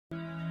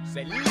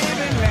Say live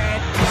and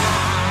let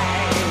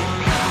die.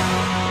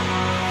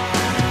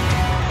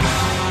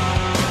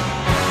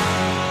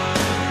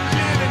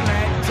 Live and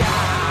let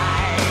die.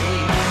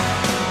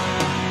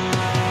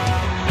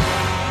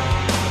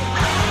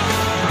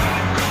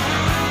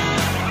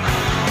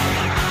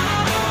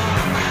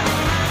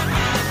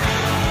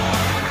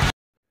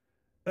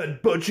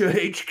 At Butcher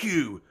HQ,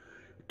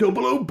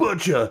 00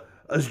 Butcher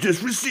has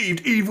just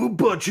received Evil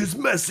Butcher's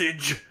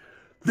message.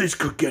 This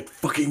could get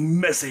fucking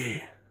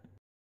messy.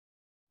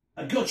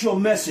 I got your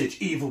message,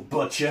 Evil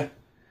Butcher.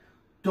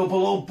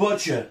 00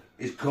 Butcher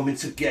is coming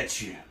to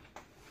get you.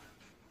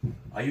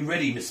 Are you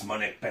ready, Miss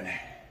Moneypenny?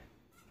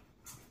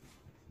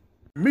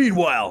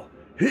 Meanwhile,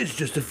 here's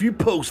just a few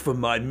posts from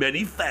my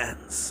many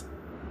fans.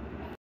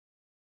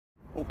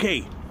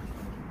 Okay,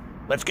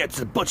 let's get to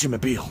the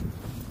Butchermobile.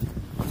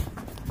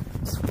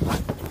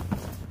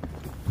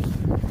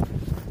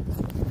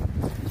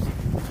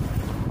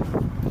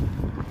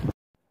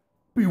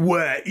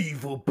 Beware,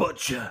 Evil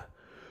Butcher.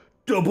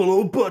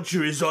 00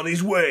 Butcher is on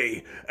his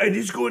way, and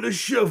he's going to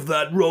shove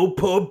that roll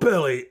pot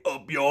belly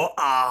up your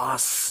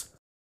ass.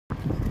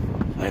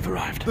 I've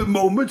arrived. The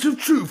moment of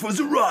truth has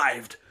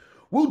arrived.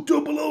 Will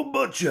 00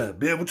 Butcher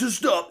be able to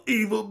stop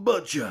Evil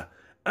Butcher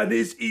and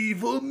his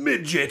evil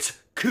midget,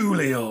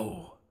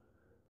 Coolio?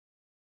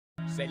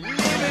 Say live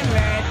and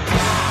let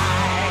die.